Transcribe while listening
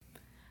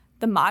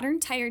The Modern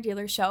Tire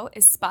Dealer Show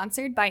is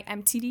sponsored by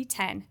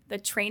MTD10, the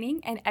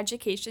Training and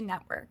Education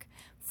Network.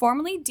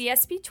 Formerly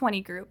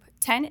DSP20 Group,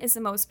 10 is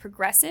the most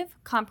progressive,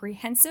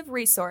 comprehensive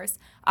resource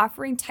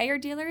offering tire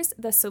dealers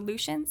the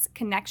solutions,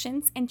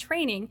 connections, and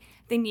training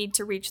they need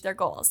to reach their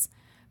goals.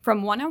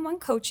 From one-on-one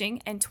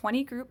coaching and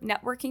 20 group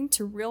networking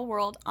to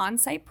real-world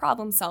on-site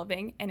problem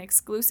solving and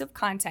exclusive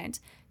content,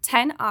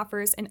 10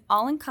 offers an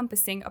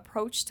all-encompassing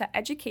approach to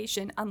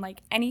education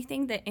unlike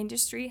anything the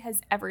industry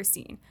has ever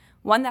seen,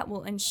 one that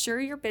will ensure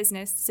your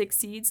business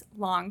succeeds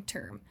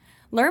long-term.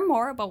 Learn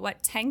more about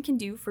what 10 can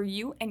do for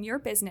you and your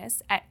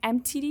business at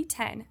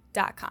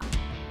mtd10.com.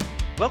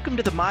 Welcome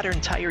to the Modern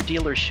Tire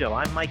Dealer Show.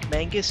 I'm Mike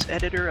Mangus,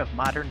 editor of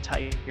Modern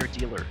Tire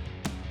Dealer.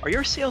 Are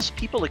your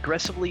salespeople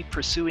aggressively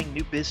pursuing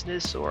new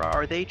business, or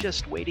are they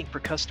just waiting for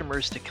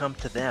customers to come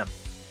to them?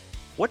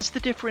 What's the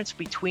difference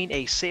between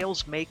a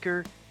sales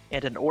maker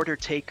and an order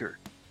taker?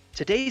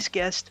 Today's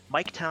guest,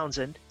 Mike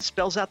Townsend,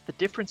 spells out the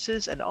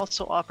differences and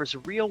also offers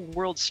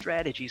real-world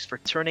strategies for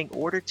turning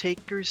order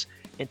takers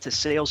into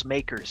sales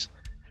makers.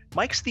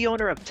 Mike's the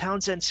owner of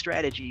Townsend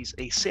Strategies,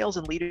 a sales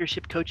and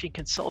leadership coaching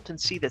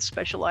consultancy that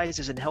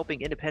specializes in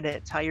helping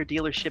independent tire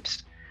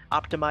dealerships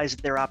optimize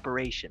their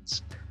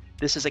operations.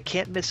 This is a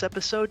can't-miss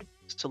episode,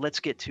 so let's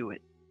get to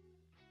it.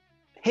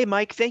 Hey,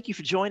 Mike, thank you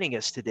for joining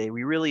us today.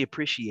 We really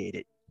appreciate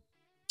it.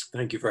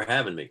 Thank you for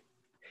having me.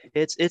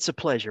 It's a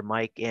pleasure,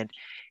 Mike. And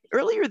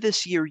earlier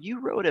this year, you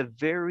wrote a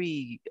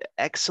very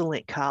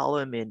excellent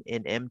column in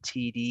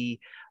MTD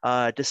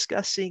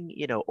discussing,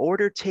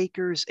 order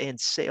takers and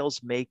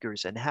sales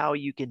makers and how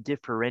you can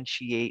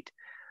differentiate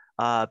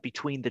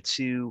between the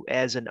two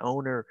as an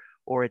owner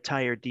or a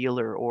tire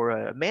dealer or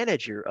a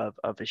manager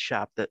of a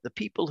shop. The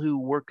people who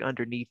work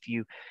underneath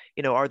you,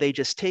 are they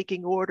just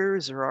taking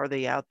orders, or are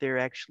they out there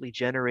actually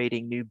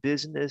generating new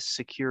business,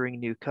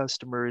 securing new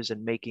customers,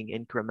 and making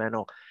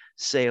incremental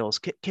sales?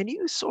 Can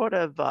you sort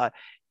of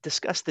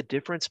discuss the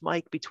difference,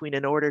 Mike, between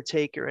an order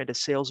taker and a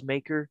sales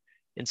maker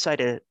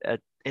inside a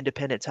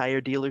independent tire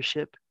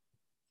dealership?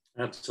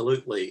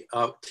 Absolutely.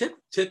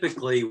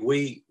 Typically,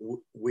 we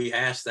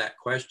ask that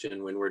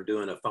question when we're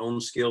doing a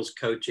phone skills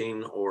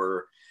coaching,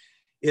 or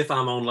if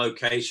I'm on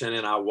location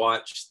and I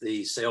watch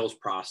the sales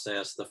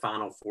process, the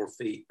final 4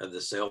 feet of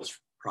the sales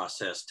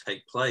process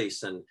take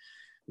place. And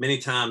many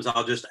times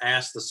I'll just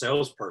ask the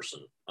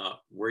salesperson,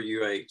 were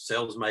you a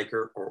sales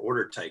maker or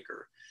order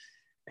taker?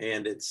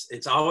 And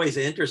it's always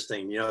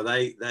interesting.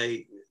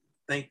 They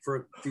think for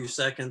a few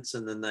seconds,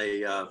 and then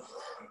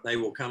they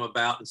will come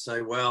about and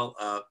say, well,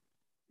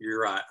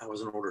 you're right, I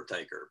was an order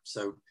taker.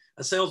 So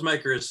a sales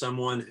maker is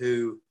someone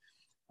who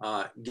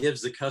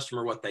gives the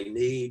customer what they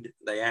need.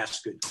 They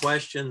ask good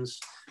questions.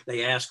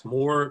 They ask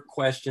more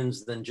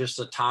questions than just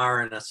a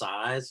tire and a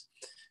size.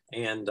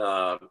 And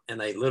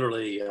they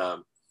literally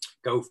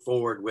go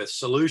forward with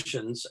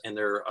solutions. And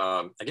they're,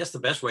 I guess the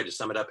best way to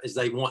sum it up is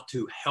they want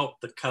to help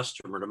the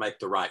customer to make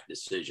the right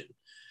decision.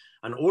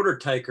 An order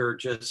taker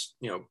just,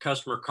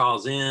 customer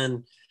calls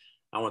in,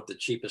 I want the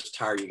cheapest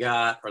tire you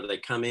got, or they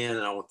come in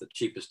and I want the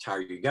cheapest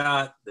tire you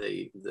got.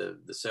 The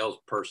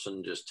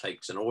salesperson just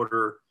takes an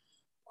order,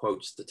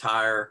 quotes the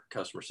tire,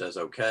 customer says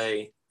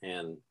okay,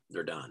 and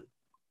they're done.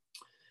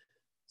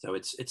 So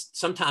it's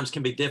sometimes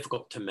can be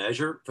difficult to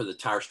measure for the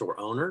tire store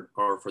owner,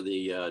 or for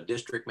the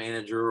district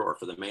manager, or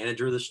for the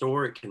manager of the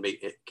store. It can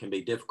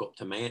be difficult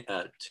to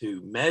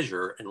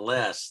measure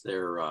unless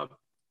they're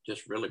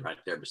just really right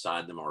there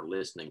beside them or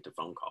listening to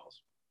phone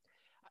calls.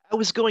 I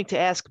was going to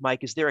ask,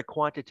 Mike, is there a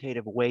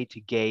quantitative way to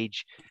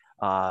gauge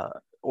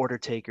order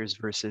takers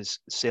versus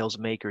sales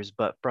makers?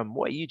 But from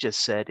what you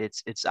just said,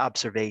 it's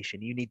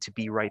observation. You need to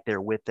be right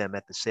there with them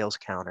at the sales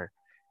counter.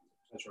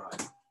 That's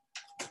right.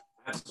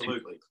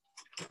 Absolutely.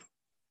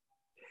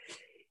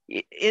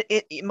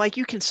 Mike,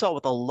 you consult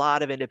with a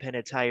lot of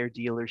independent tire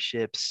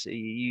dealerships.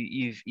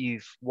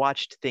 You've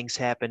watched things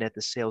happen at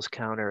the sales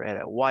counter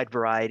at a wide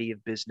variety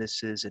of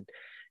businesses and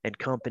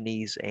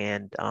companies.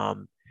 And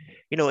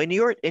in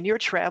your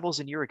travels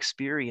and your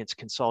experience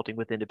consulting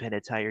with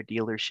independent tire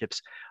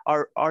dealerships,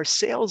 are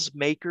sales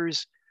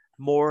makers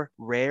more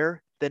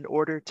rare than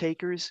order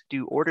takers?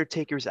 Do order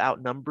takers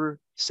outnumber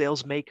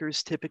sales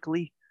makers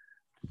typically?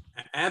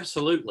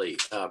 Absolutely.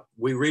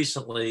 We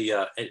recently,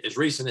 as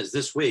recent as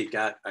this week,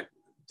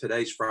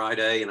 today's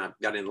Friday, and I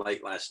got in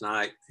late last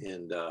night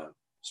and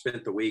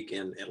spent the week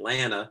in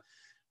Atlanta.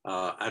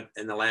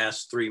 In the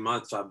last 3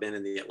 months, I've been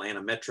in the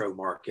Atlanta metro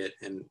market,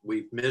 and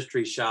we've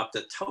mystery shopped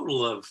a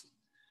total of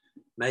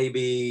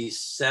maybe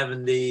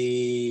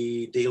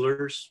 70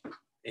 dealers,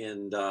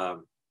 and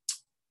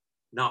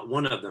not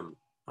one of them,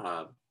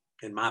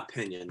 in my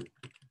opinion,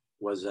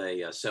 was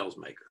a sales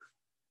maker.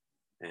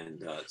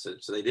 And so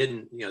they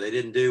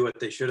didn't do what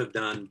they should have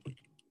done.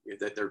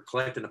 That they're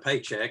collecting a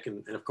paycheck,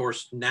 and of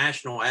course,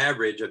 national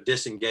average of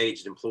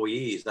disengaged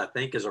employees, I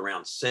think, is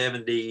around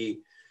 72%,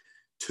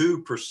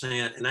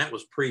 and that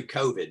was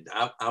pre-COVID.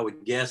 I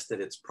would guess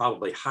that it's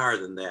probably higher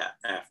than that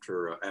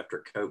after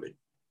COVID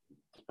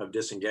of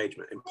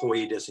disengagement,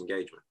 employee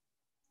disengagement.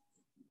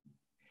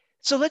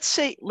 So let's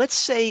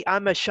say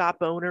I'm a shop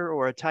owner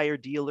or a tire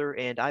dealer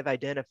and I've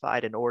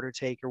identified an order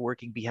taker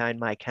working behind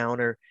my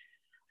counter.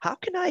 How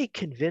can I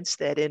convince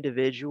that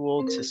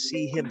individual to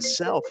see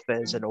himself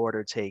as an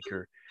order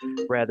taker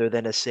rather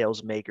than a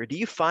sales maker? Do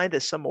you find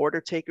that some order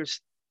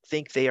takers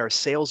think they are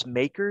sales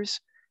makers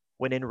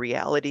when in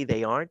reality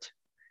they aren't?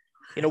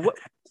 You know, what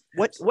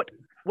what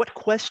what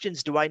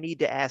questions do I need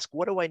to ask?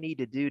 What do I need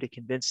to do to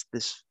convince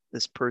this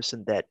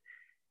person that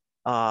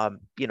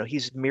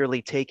he's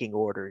merely taking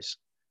orders?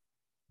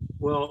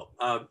 Well,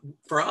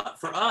 for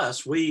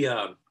us,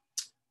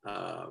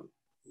 uh,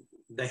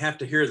 they have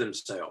to hear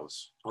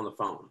themselves on the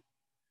phone,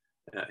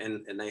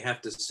 and they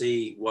have to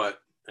see what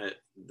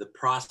the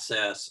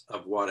process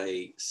of what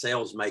a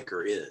sales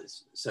maker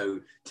is. So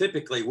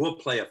typically, we'll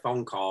play a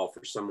phone call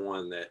for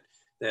someone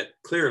that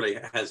clearly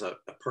has a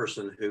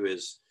person who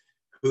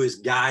is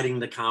guiding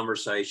the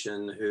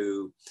conversation,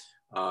 who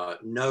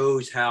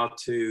knows how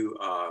to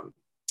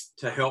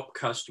help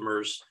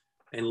customers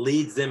and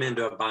leads them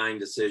into a buying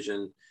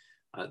decision.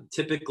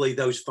 Typically,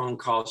 those phone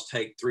calls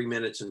take 3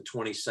 minutes and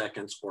 20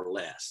 seconds or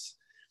less.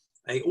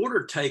 A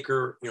order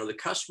taker, the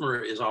customer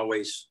is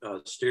always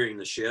steering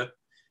the ship,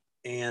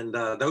 and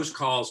those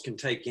calls can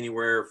take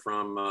anywhere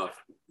from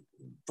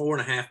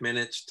 4.5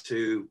 minutes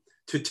to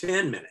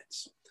 10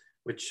 minutes,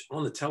 which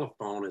on the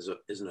telephone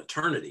is an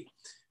eternity.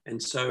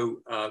 And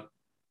so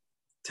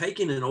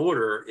taking an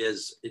order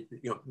is,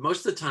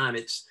 most of the time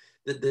it's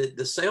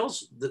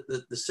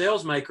the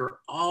sales maker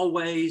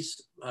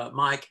always,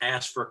 Mike,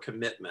 asks for a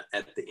commitment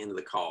at the end of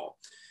the call.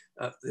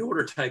 The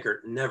order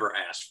taker never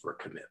asks for a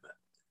commitment,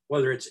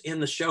 whether it's in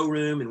the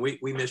showroom, and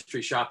we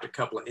mystery shopped a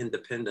couple of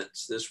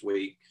independents this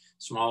week,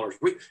 smaller.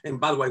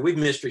 And by the way, we've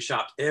mystery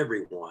shopped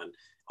everyone,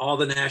 all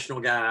the national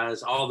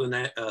guys, all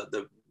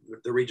the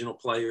regional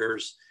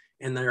players,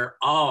 and they're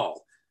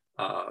all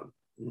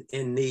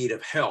in need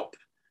of help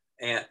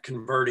at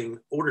converting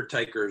order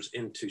takers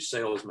into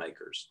sales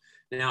makers.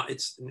 Now,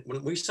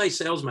 when we say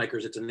sales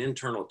makers, it's an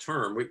internal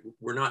term.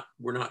 We're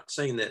not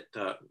saying that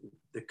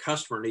the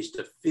customer needs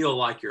to feel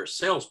like you're a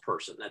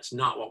salesperson. That's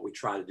not what we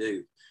try to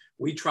do.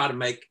 We try to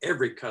make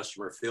every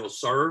customer feel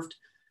served,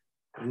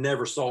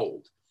 never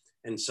sold.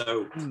 And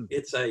so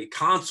it's a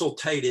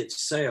consultative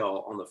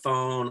sale on the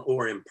phone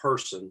or in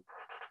person.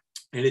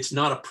 And it's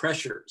not a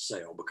pressure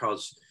sale,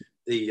 because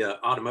the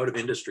automotive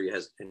industry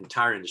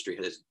tire industry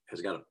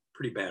has got a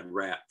pretty bad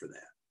rap for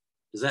that.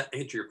 Does that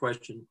answer your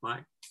question,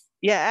 Mike?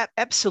 Yeah,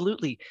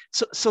 absolutely.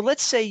 So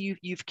let's say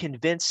you've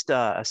convinced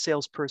a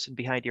salesperson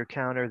behind your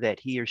counter that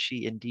he or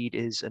she indeed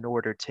is an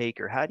order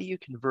taker. How do you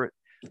convert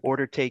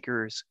order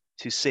takers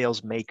to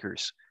sales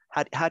makers?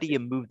 How do you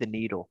move the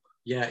needle?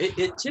 Yeah,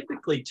 it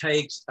typically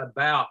takes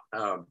about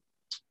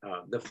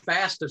the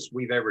fastest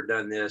we've ever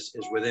done this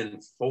is within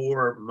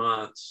 4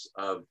 months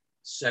of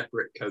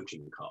separate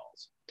coaching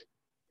calls.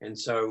 And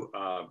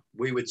so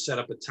we would set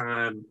up a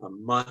time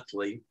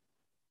monthly.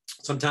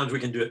 Sometimes we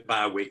can do it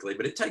bi-weekly,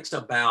 but it takes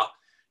about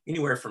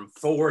anywhere from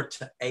 4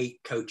 to 8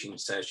 coaching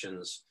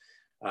sessions.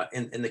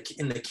 And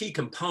the key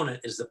component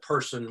is the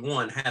person,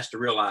 one, has to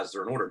realize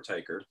they're an order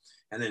taker,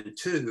 and then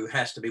 2,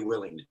 has to be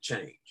willing to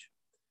change.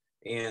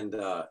 And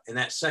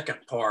that second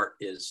part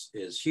is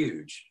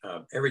huge.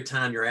 Every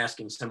time you're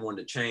asking someone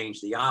to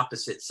change, the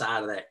opposite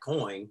side of that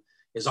coin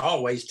is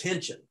always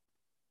tension.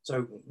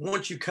 So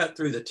once you cut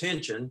through the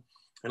tension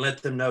and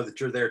let them know that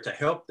you're there to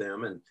help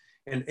them,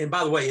 and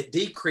by the way, it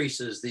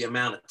decreases the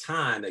amount of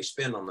time they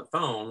spend on the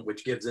phone,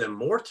 which gives them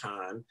more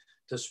time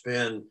to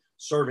spend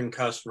serving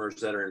customers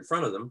that are in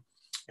front of them,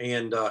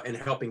 and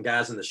helping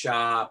guys in the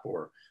shop,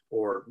 or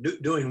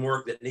doing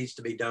work that needs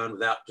to be done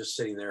without just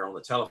sitting there on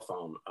the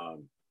telephone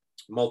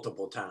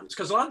multiple times.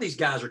 Because a lot of these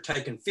guys are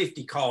taking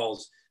 50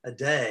 calls a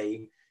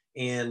day,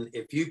 and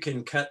if you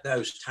can cut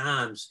those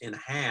times in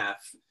half,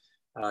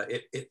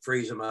 it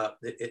frees them up.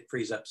 It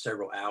frees up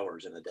several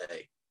hours in a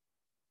day.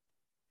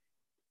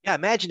 Yeah,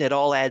 imagine it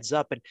all adds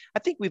up. And I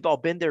think we've all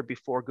been there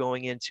before,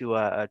 going into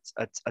a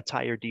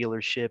tire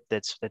dealership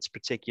that's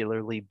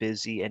particularly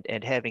busy,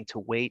 and having to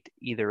wait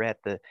either at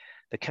the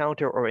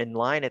counter or in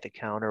line at the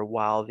counter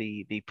while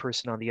the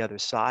person on the other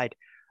side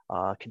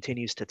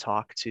continues to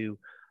talk to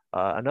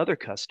another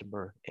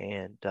customer.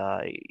 And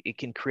it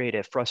can create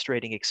a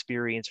frustrating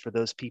experience for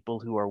those people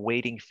who are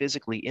waiting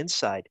physically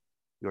inside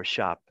your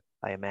shop,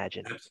 I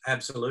imagine.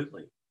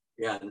 Absolutely.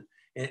 Yeah.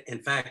 And in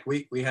fact,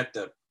 we have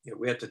to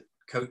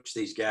coach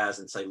these guys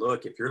and say,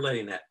 look, if you're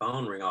letting that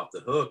phone ring off the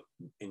hook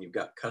and you've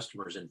got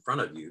customers in front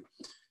of you,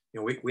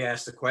 we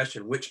ask the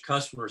question, which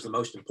customer is the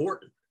most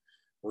important?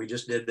 We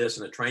just did this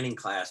in a training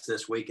class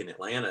this week in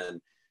Atlanta,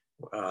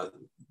 and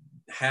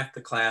half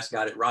the class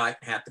got it right,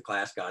 half the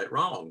class got it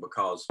wrong,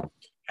 because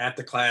half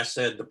the class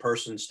said the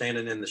person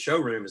standing in the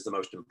showroom is the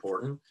most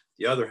important.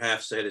 The other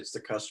half said it's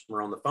the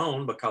customer on the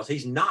phone because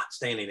he's not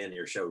standing in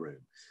your showroom.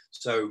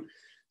 So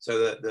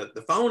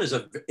the phone is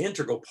an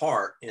integral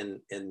part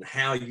in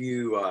how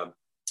you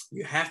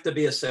have to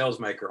be a sales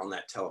maker on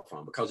that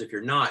telephone, because if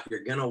you're not,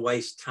 you're going to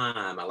waste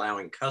time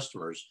allowing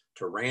customers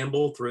to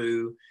ramble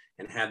through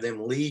and have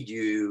them lead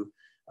you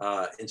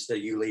instead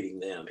of you leading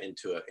them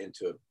into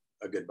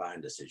a good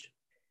buying decision.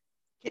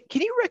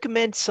 Can you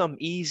recommend some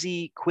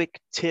easy,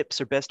 quick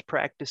tips or best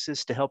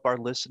practices to help our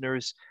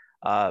listeners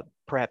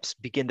perhaps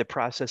begin the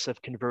process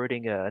of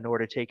converting an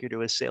order taker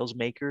to a sales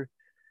maker?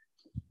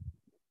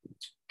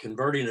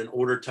 Converting an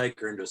order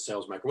taker into a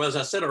sales maker. Well, as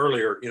I said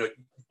earlier,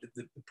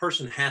 the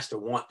person has to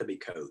want to be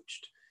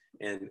coached,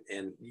 and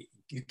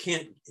you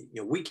can't,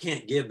 we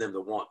can't give them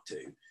the want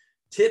to.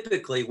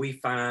 Typically, we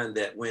find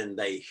that when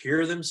they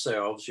hear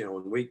themselves,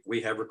 when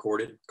we have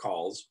recorded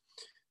calls,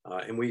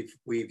 and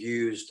we've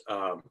used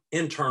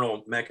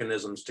internal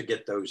mechanisms to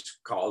get those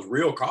calls,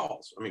 real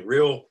calls. I mean,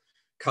 real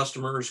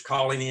customers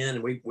calling in,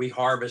 and we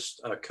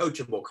harvest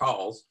coachable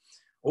calls,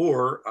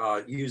 or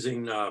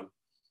using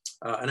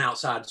an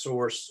outside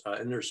source,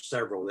 and there's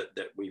several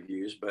that we've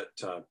used, but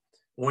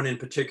one in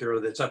particular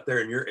that's up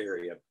there in your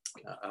area.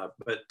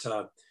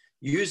 But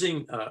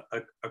using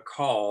a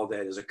call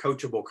that is a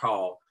coachable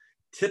call,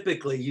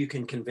 typically you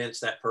can convince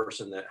that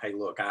person that, hey,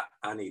 look,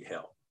 I need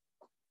help.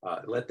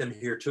 Let them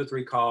hear 2 or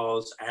 3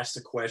 calls, ask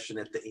the question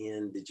at the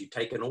end, did you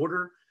take an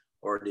order,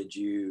 or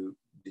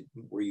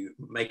were you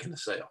making a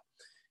sale?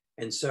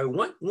 And so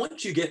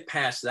once you get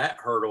past that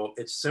hurdle,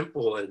 it's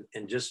simple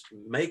and just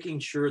making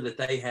sure that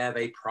they have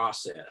a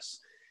process.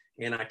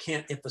 And I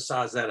can't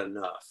emphasize that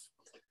enough.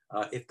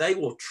 If they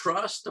will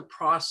trust the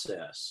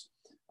process,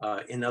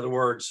 in other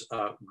words,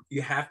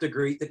 you have to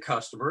greet the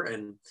customer.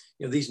 And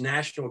these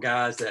national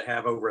guys that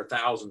have over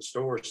 1,000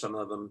 stores, some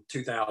of them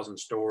 2,000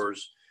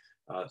 stores,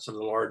 some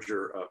of the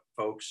larger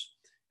folks,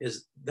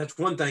 that's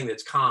one thing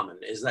that's common,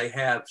 is they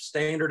have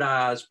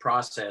standardized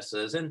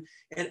processes, and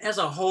as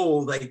a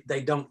whole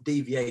they don't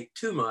deviate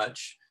too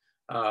much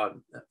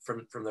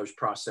from those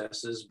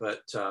processes,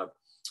 but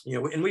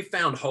and we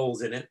found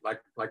holes in it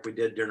like we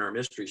did during our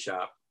mystery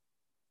shop.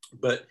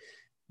 But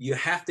you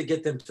have to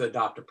get them to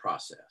adopt a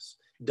process.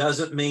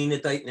 Doesn't mean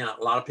that now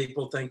a lot of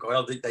people think,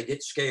 well, they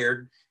get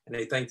scared and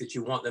they think that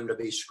you want them to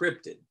be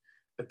scripted.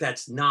 But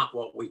that's not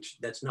what we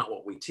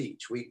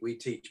teach. We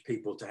teach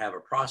people to have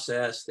a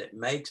process that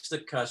makes the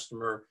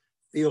customer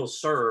feel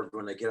served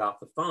when they get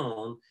off the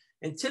phone.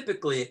 And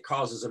typically it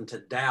causes them to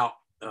doubt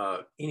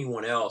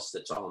anyone else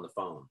that's on the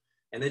phone.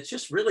 And it's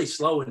just really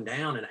slowing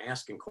down and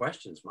asking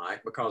questions,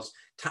 Mike, because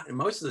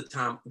most of the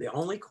time, the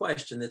only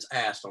question that's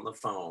asked on the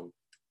phone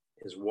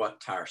is, what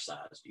tire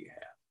size do you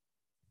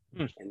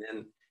have? And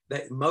then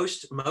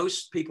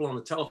most people on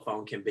the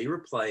telephone can be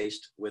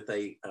replaced with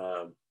a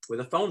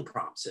phone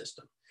prompt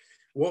system.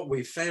 What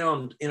we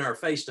found in our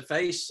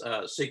face-to-face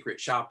secret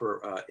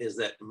shopper is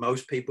that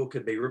most people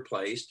could be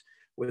replaced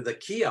with a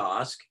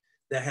kiosk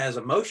that has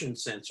a motion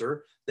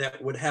sensor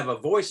that would have a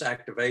voice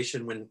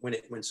activation.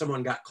 When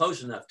someone got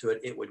close enough to it,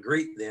 it would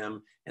greet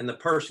them, and the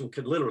person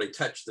could literally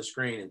touch the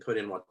screen and put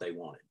in what they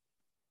wanted.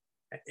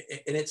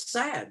 And it's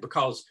sad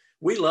because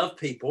we love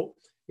people.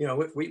 We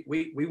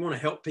want to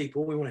help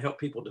people. We want to help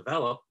people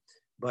develop,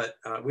 but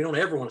we don't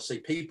ever want to see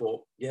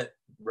people get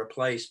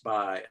replaced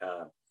by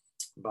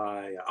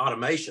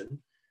automation.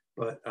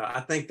 But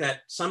I think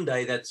that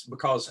someday, that's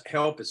because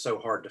help is so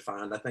hard to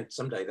find. I think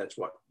someday that's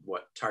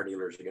what tire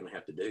dealers are going to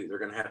have to do. They're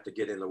going to have to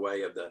get in the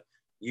way of the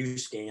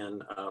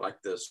U-scan,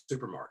 like the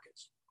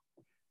supermarkets.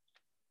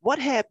 What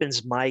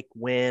happens, Mike,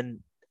 when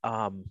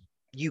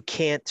you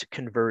can't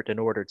convert an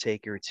order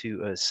taker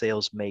to a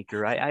sales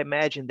maker? I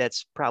imagine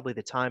that's probably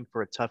the time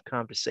for a tough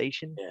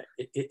conversation.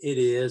 Yeah, it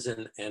is.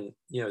 And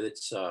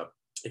it's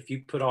if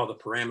you put all the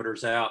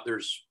parameters out,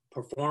 there's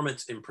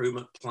performance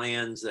improvement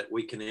plans that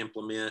we can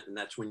implement. And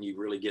that's when you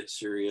really get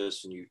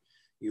serious and you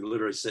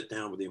literally sit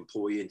down with the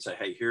employee and say,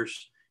 hey,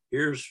 here's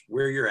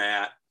where you're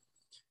at.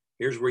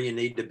 Here's where you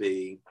need to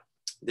be.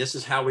 This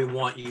is how we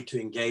want you to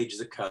engage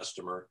the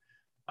customer.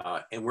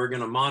 And we're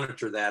going to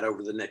monitor that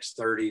over the next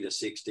 30 to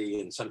 60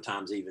 and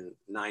sometimes even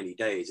 90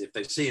 days. If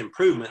they see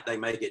improvement, they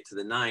may get to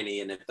the 90.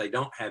 And if they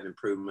don't have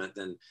improvement,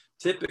 then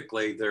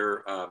typically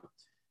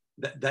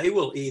they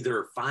will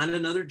either find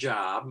another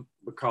job,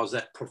 because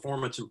that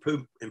performance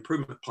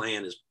improvement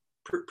plan is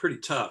pretty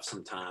tough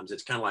sometimes.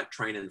 It's kind of like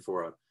training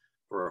for a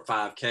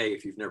 5K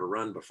if you've never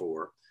run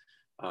before.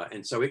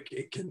 And so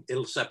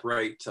it'll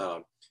separate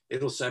the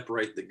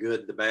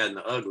good, the bad, and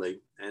the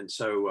ugly. And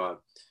so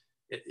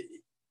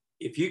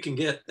if you can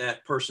get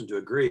that person to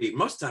agree,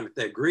 most of the time, if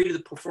they agree to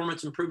the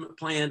performance improvement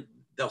plan,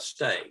 they'll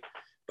stay.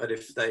 But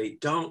if they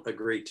don't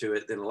agree to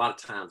it, then a lot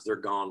of times they're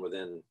gone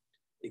within.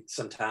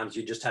 Sometimes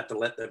you just have to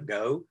let them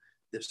go.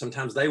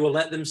 Sometimes they will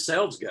let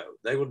themselves go.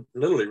 They will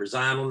literally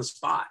resign on the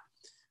spot.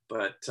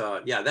 But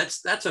yeah,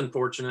 that's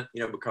unfortunate,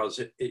 because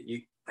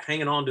you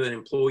hanging on to an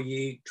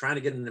employee, trying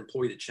to get an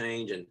employee to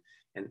change and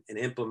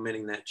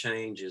implementing that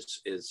change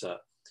is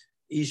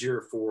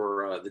easier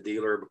for the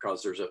dealer,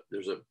 because there's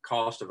a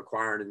cost of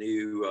acquiring a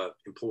new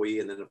employee,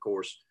 and then of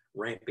course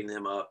ramping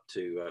them up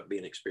to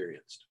being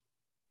experienced.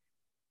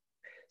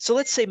 So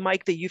let's say,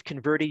 Mike, that you've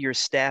converted your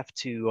staff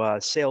to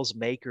sales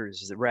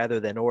makers rather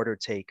than order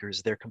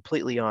takers. They're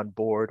completely on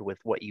board with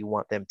what you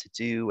want them to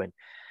do, and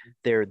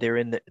they're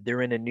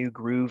in a new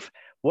groove.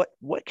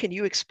 What can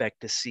you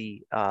expect to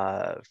see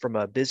from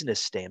a business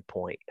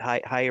standpoint?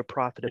 Higher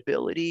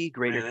profitability,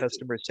 greater Man,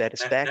 customer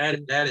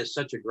satisfaction? that is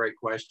such a great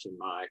question,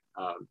 Mike.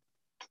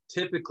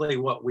 Typically,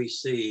 what we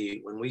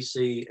see when we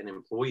see an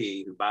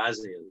employee who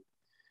buys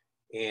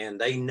in and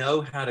they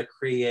know how to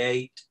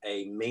create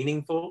a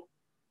meaningful,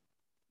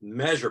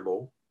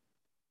 measurable,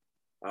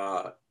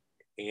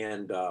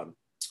 and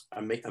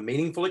a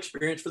meaningful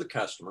experience for the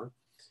customer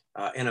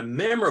and a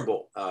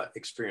memorable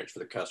experience for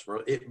the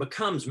customer, it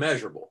becomes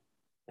measurable.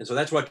 And so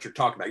that's what you're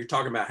talking about. You're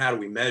talking about how do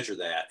we measure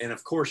that? And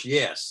of course,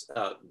 yes,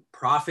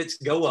 profits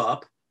go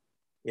up,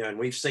 and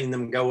we've seen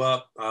them go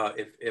up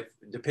if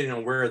depending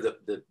on where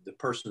the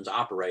person's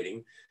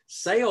operating.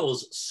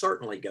 Sales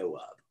certainly go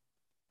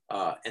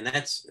up, and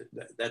that's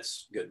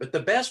good. But the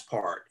best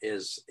part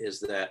is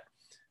that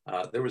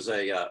there was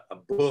a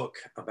book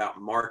about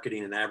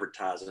marketing and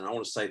advertising. And I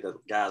want to say the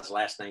guy's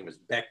last name is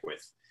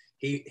Beckwith.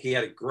 He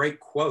had a great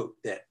quote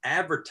that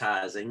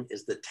advertising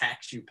is the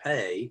tax you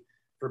pay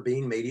for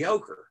being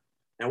mediocre.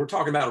 Now we're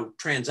talking about a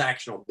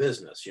transactional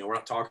business. We're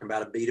not talking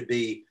about a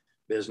B2B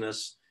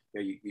business.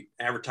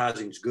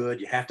 Advertising is good.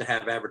 You have to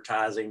have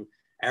advertising.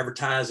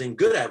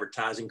 Good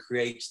advertising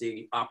creates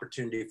the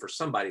opportunity for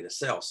somebody to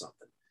sell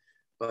something.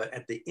 But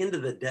at the end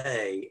of the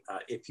day,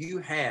 if you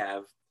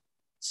have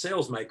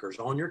sales makers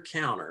on your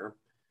counter,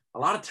 a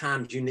lot of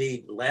times you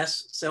need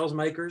less sales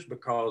makers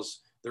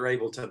because they're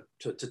able to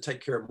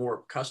take care of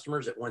more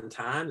customers at one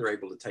time. They're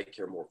able to take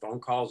care of more phone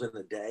calls in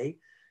the day.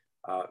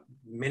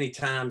 Many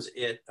times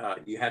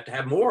you have to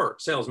have more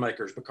sales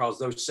makers because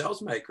those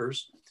sales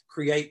makers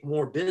create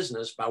more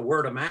business by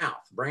word of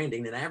mouth,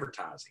 branding and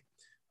advertising.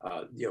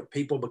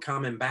 People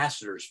become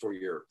ambassadors for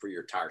your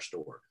tire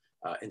store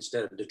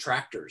instead of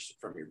detractors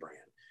from your brand.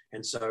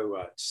 And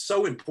so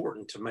so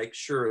important to make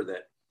sure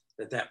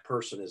that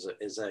person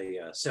is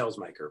a sales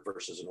maker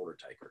versus an order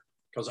taker,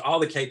 because all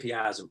the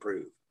KPIs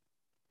improve.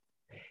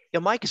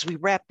 Mike, as we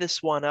wrap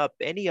this one up,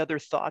 any other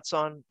thoughts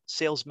on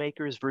sales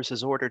makers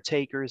versus order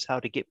takers,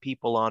 how to get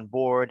people on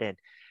board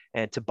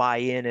and to buy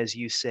in, as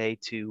you say,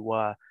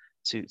 to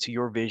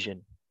your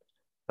vision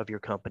of your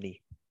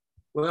company?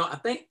 Well, I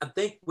think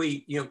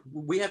we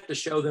have to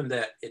show them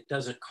that it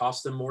doesn't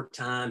cost them more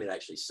time. It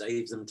actually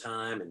saves them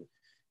time. And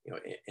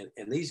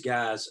these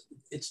guys,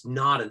 it's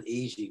not an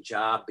easy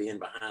job being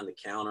behind the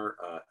counter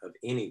of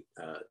any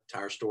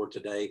tire store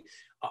today.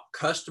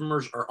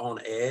 Customers are on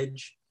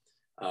edge.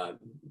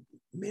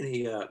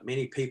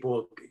 Many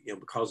people,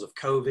 because of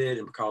COVID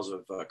and because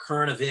of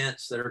current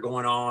events that are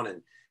going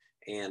on,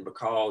 and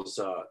because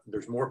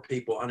there's more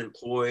people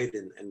unemployed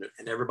and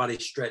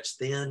everybody's stretched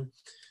thin,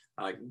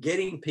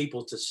 getting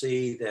people to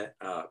see that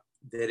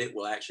it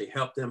will actually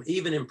help them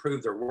even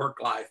improve their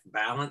work-life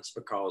balance,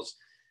 because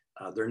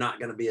they're not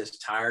going to be as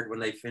tired when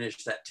they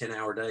finish that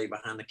 10-hour day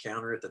behind the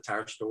counter at the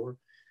tire store.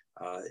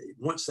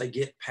 Once they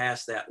get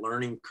past that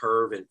learning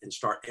curve and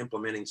start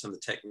implementing some of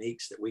the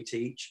techniques that we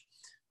teach,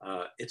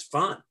 it's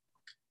fun.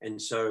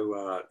 And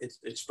so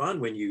it's fun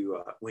when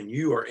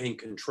you are in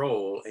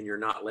control and you're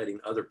not letting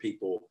other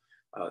people,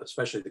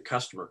 especially the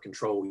customer,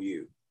 control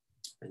you.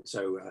 And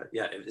so,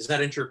 does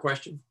that answer your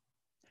question?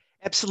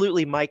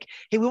 Absolutely, Mike.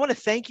 Hey, we want to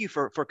thank you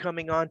for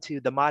coming on to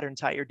the Modern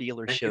Tire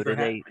Dealer Show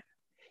today.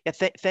 Yeah,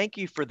 thank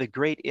you for the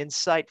great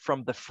insight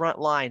from the front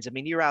lines. I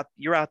mean, you're out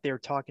there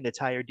talking to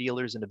tire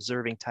dealers and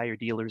observing tire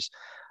dealers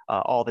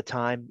all the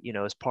time,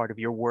 as part of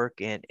your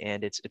work, and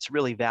it's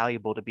really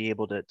valuable to be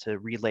able to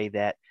relay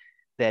that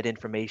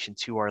information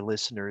to our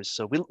listeners.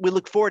 So we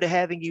look forward to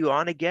having you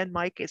on again,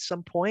 Mike, at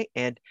some point,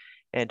 and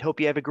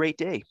hope you have a great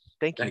day.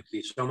 Thank you. Thank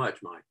you so much,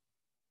 Mike.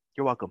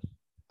 You're welcome.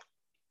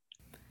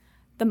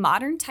 The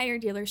Modern Tire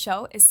Dealer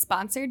Show is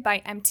sponsored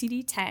by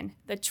MTD10,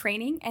 the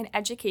Training and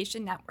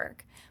Education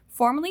Network.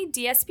 Formerly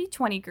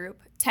DSP20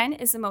 Group, 10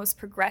 is the most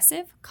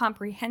progressive,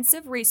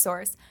 comprehensive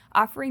resource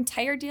offering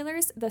tire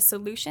dealers the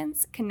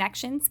solutions,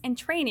 connections, and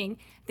training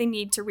they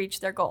need to reach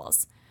their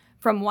goals.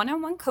 From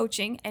one-on-one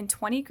coaching and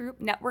 20 group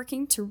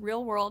networking to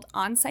real-world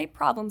on-site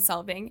problem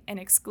solving and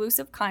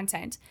exclusive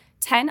content,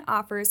 10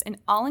 offers an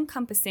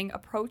all-encompassing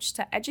approach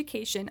to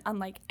education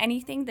unlike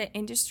anything the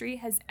industry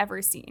has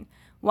ever seen,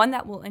 one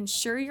that will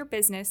ensure your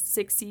business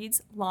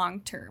succeeds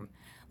long-term.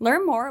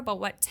 Learn more about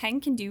what 10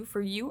 can do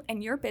for you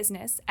and your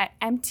business at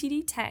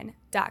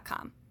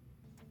mtd10.com.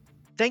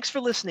 Thanks for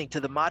listening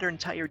to the Modern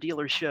Tire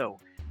Dealer Show.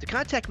 To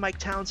contact Mike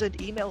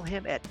Townsend, email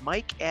him at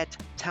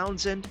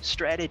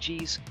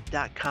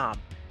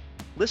mike@townsendstrategies.com.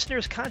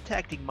 Listeners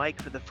contacting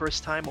Mike for the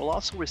first time will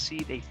also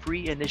receive a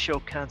free initial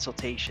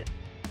consultation.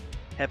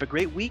 Have a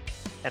great week,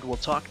 and we'll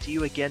talk to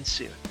you again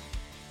soon.